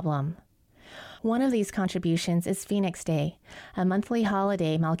the problem. One of these contributions is Phoenix Day, a monthly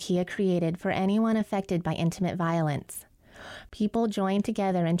holiday Malkia created for anyone affected by intimate violence. People join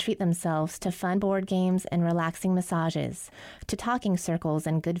together and treat themselves to fun board games and relaxing massages, to talking circles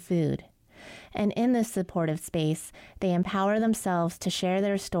and good food. And in this supportive space, they empower themselves to share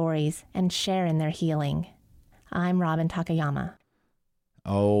their stories and share in their healing. I'm Robin Takayama.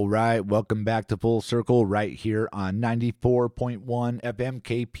 All right, welcome back to Full Circle right here on 94.1 FM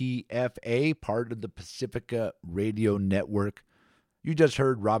KPFA, part of the Pacifica Radio Network. You just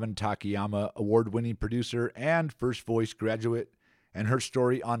heard Robin Takayama, award-winning producer and First Voice graduate, and her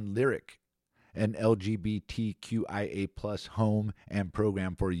story on Lyric, an LGBTQIA+ home and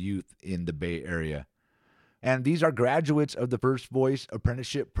program for youth in the Bay Area. And these are graduates of the First Voice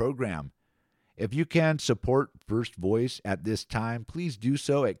Apprenticeship Program. If you can support First Voice at this time, please do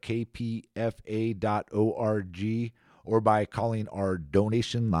so at kpfa.org or by calling our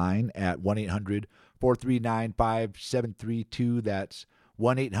donation line at 1-800-439-5732. That's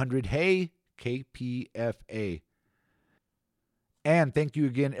 1-800-HEY-KPFA. And thank you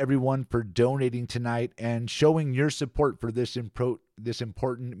again, everyone, for donating tonight and showing your support for this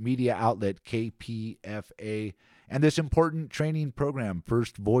important media outlet, KPFA, and this important training program,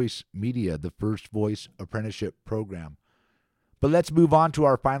 First Voice Media, the First Voice Apprenticeship Program. But let's move on to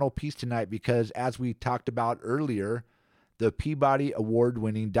our final piece tonight because, as we talked about earlier, the Peabody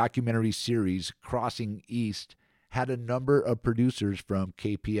Award-winning documentary series, Crossing East, had a number of producers from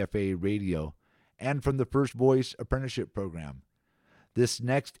KPFA Radio and from the First Voice Apprenticeship Program. This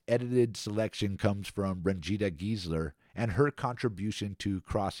next edited selection comes from Ranjita Giesler and her contribution to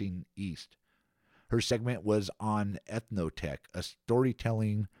Crossing East. Her segment was on Ethnotech, a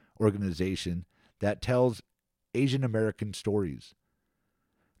storytelling organization that tells Asian American stories.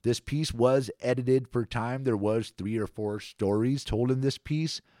 This piece was edited for time. There was 3 or 4 stories told in this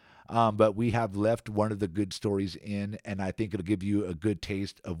piece, but we have left one of the good stories in, and I think it'll give you a good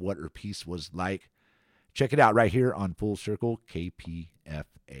taste of what her piece was like. Check it out right here on Full Circle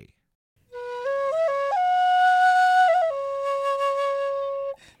KPFA.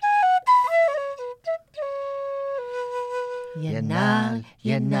 Yanal,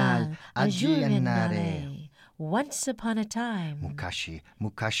 Yanal, Ajuyanare. Once upon a time. Mukashi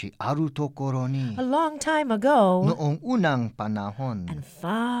aru tokoro ni. A long time ago. Noong unang panahon. And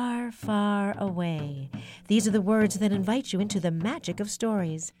far, far away. These are the words that invite you into the magic of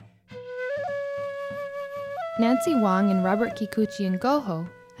stories. Nancy Wong and Robert Kikuchi and Goho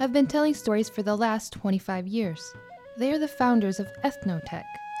have been telling stories for the last 25 years. They are the founders of Ethnotech,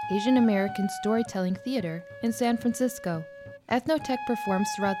 Asian American Storytelling Theater in San Francisco. Ethnotech performs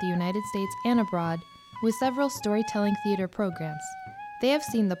throughout the United States and abroad with several storytelling theater programs. They have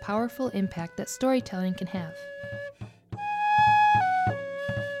seen the powerful impact that storytelling can have.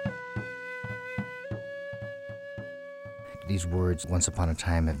 These words, once upon a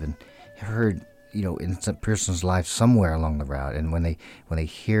time, have been heard, in some person's life somewhere along the route, and when they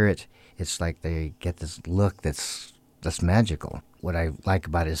hear it, it's like they get this look that's magical. What I like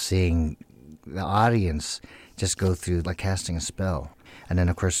about it is seeing the audience just go through like casting a spell. And then,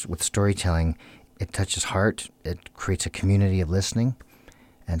 of course, with storytelling, it touches heart, it creates a community of listening,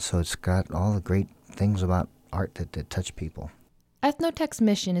 and so it's got all the great things about art that touch people. Ethnotech's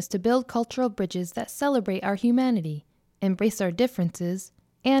mission is to build cultural bridges that celebrate our humanity, embrace our differences,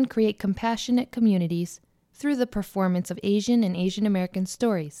 and create compassionate communities through the performance of Asian and Asian American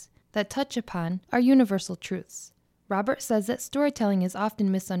stories that touch upon our universal truths. Robert says that storytelling is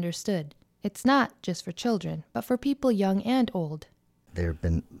often misunderstood. It's not just for children, but for people young and old. There have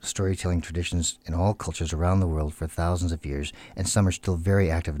been storytelling traditions in all cultures around the world for thousands of years, and some are still very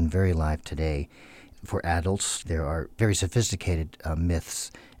active and very alive today. For adults, there are very sophisticated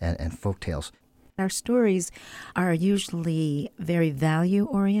myths and folktales. Our stories are usually very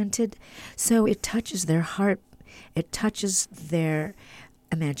value-oriented, so it touches their heart, it touches their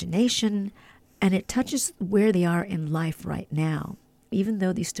imagination, and it touches where they are in life right now. even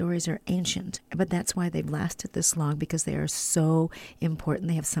though these stories are ancient, but that's why they've lasted this long, because they are so important.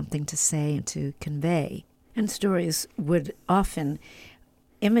 They have something to say and to convey. And stories would often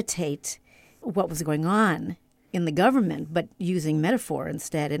imitate what was going on in the government, but using metaphor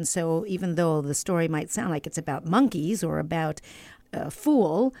instead. And so even though the story might sound like it's about monkeys or about a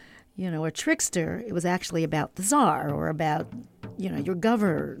fool, a trickster, it was actually about the czar or about, your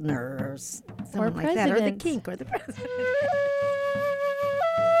governor or someone like that, or the king or the president.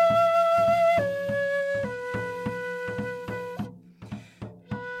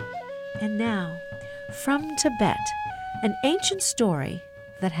 And now, from Tibet, an ancient story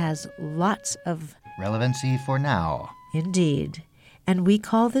that has lots of relevancy for now. Indeed. And we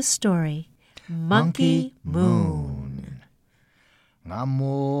call this story Monkey Moon.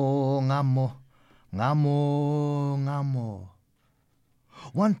 Ngamo, ngamo, ngamo, ngamo.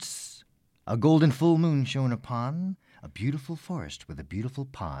 Once a golden full moon shone upon a beautiful forest with a beautiful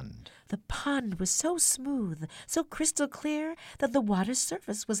pond. The pond was so smooth, so crystal clear, that the water's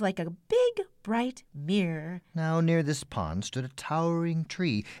surface was like a big, bright mirror. Now near this pond stood a towering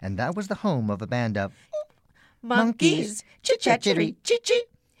tree, and that was the home of a band of monkeys, chit-chat-chittery, chit-chit.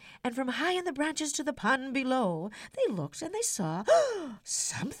 And from high in the branches to the pond below, they looked and they saw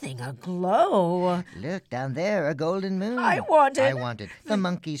something aglow. Look, down there, a golden moon. I want it. The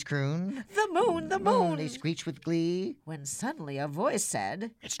monkeys crooned. The moon. They screeched with glee. When suddenly a voice said,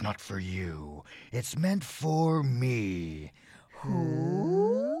 "It's not for you. It's meant for me."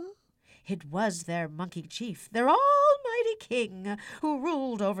 Who? It was their monkey chief, their almighty king, who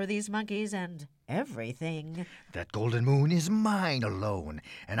ruled over these monkeys and everything. That golden moon is mine alone,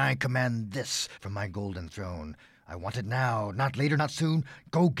 and I command this from my golden throne. I want it now, not later, not soon.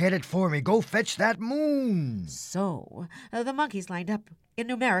 Go get it for me. Go fetch that moon. So the monkeys lined up in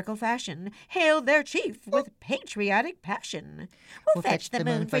numerical fashion, hailed their chief with patriotic passion. We'll fetch the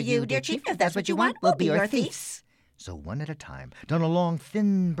moon for you, dear chief. If that's what you want, we'll be your thieves. So one at a time, down a long,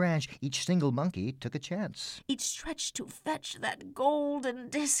 thin branch, each single monkey took a chance. Each stretched to fetch that golden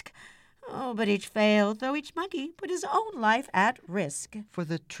disk. Oh, but each failed, though each monkey put his own life at risk. For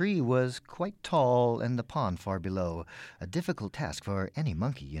the tree was quite tall and the pond far below. A difficult task for any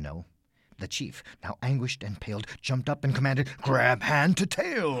monkey, The chief, now anguished and paled, jumped up and commanded, "Grab hand to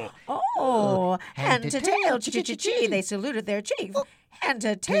tail!" Oh, hand to tail, chi-chi-chi-chi, they saluted their chief. Hand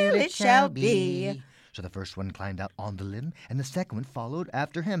to tail it shall be. So the first one climbed out on the limb, and the second one followed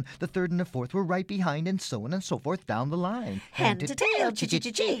after him. The third and the fourth were right behind, and so on and so forth down the line. Hand to tail,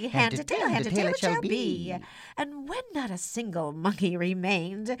 chi-chi-chi-chi, hand to tail it shall be. And when not a single monkey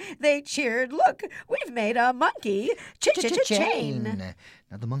remained, they cheered, "Look, we've made a monkey chain."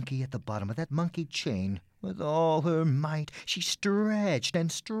 Now the monkey at the bottom of that monkey chain, with all her might, she stretched and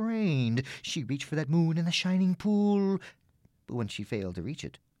strained. She reached for that moon in the shining pool, but when she failed to reach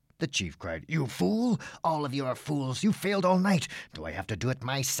it, the chief cried, "You fool! All of you are fools. You failed all night. Do I have to do it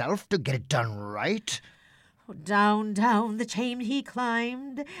myself to get it done right?" Down, down the chain he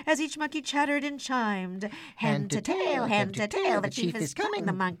climbed, as each monkey chattered and chimed. Hand to tail, the chief is coming,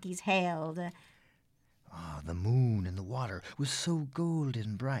 the monkeys hailed. The moon in the water was so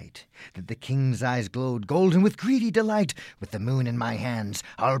golden bright that the king's eyes glowed golden with greedy delight. With the moon in my hands,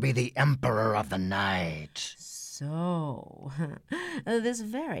 I'll be the emperor of the night. So, this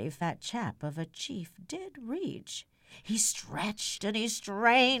very fat chap of a chief did reach. He stretched and he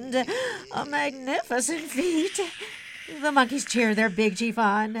strained, a magnificent feat. The monkeys cheered their big chief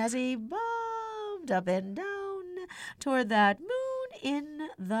on as he bobbed up and down toward that moon in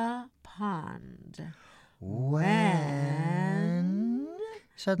the pond. When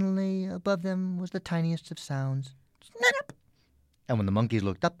suddenly above them was the tiniest of sounds. Snap! And when the monkeys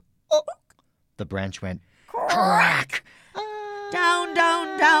looked up, the branch went crack! Down,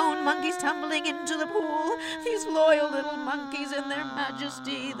 down, down, monkeys tumbling into the pool. These loyal little monkeys and their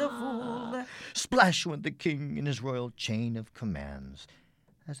majesty the fool. Splash went the king in his royal chain of commands,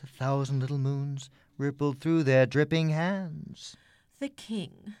 as 1,000 little moons rippled through their dripping hands. The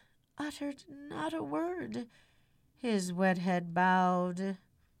king uttered not a word. His wet head bowed,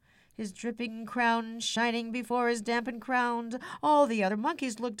 his dripping crown shining before his dampened crown. All the other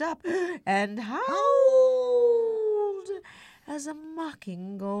monkeys looked up and howled as a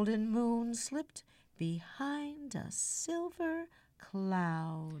mocking golden moon slipped behind a silver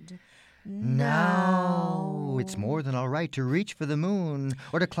cloud. Now it's more than all right to reach for the moon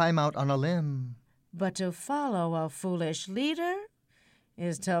or to climb out on a limb. But to follow a foolish leader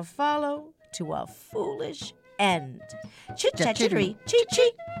is to follow to a foolish end. Chit-chat-chittery,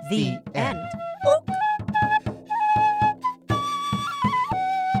 cheat-cheat, the end. Ook.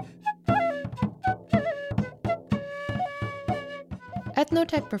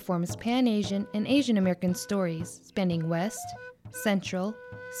 Ethnotech performs Pan-Asian and Asian American stories spanning West, Central,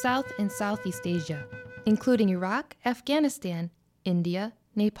 South, and Southeast Asia, including Iraq, Afghanistan, India,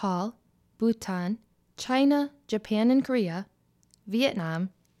 Nepal, Bhutan, China, Japan and Korea, Vietnam,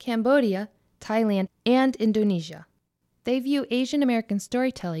 Cambodia, Thailand, and Indonesia. They view Asian American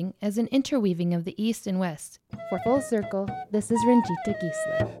storytelling as an interweaving of the East and West. For Full Circle, this is Renjita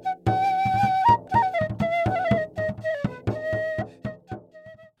Giesler.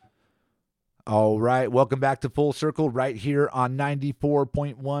 All right, welcome back to Full Circle right here on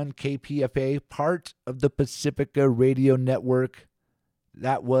 94.1 KPFA, part of the Pacifica Radio Network.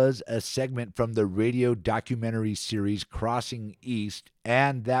 That was a segment from the radio documentary series Crossing East,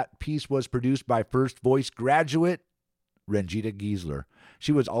 and that piece was produced by First Voice graduate Renjita Giesler.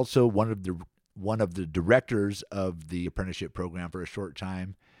 She was also one of the directors of the apprenticeship program for a short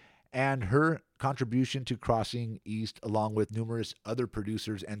time, and her contribution to Crossing East, along with numerous other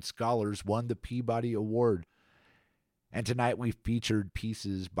producers and scholars, won the Peabody Award. And tonight we featured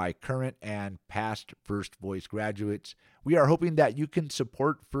pieces by current and past First Voice graduates. We are hoping that you can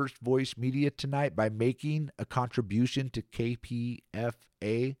support First Voice Media tonight by making a contribution to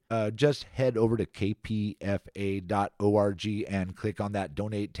KPFA. Just head over to kpfa.org and click on that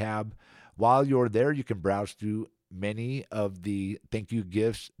donate tab. While you're there, you can browse through many of the thank you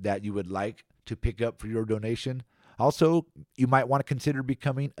gifts that you would like to pick up for your donation. Also, you might want to consider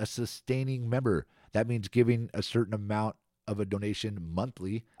becoming a sustaining member. That means giving a certain amount of a donation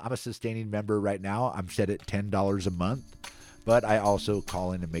monthly. I'm a sustaining member right now. I'm set at $10 a month, but I also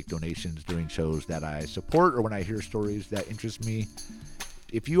call in and make donations during shows that I support or when I hear stories that interest me.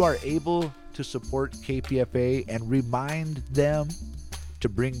 If you are able to support KPFA and remind them to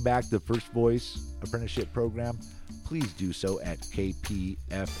bring back the First Voice apprenticeship program, please do so at kpfa.org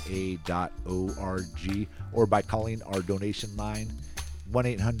or by calling our donation line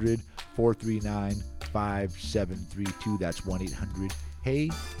 1-800-439-5732. That's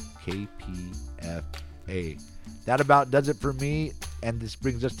 1-800-HEY-KPFA. That about does it for me, and this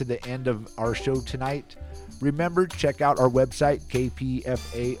brings us to the end of our show tonight. Remember, check out our website,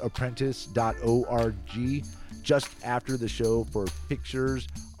 kpfaapprentice.org, just after the show for pictures,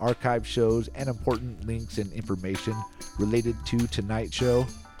 archive shows, and important links and information related to tonight's show.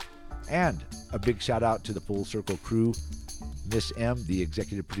 And a big shout out to the Full Circle crew, Miss M, the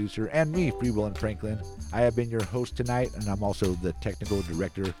executive producer, and me, Free Will and Franklin. I have been your host tonight, and I'm also the technical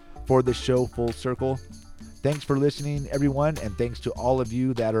director for the show Full Circle. Thanks for listening, everyone, and thanks to all of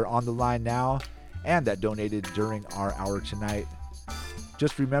you that are on the line now and that donated during our hour tonight.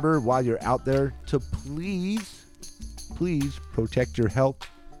 Just remember, while you're out there, to please protect your health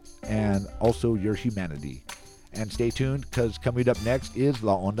and also your humanity. And stay tuned, because coming up next is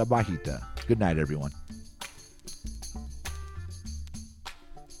La Onda Bajita. Good night, everyone.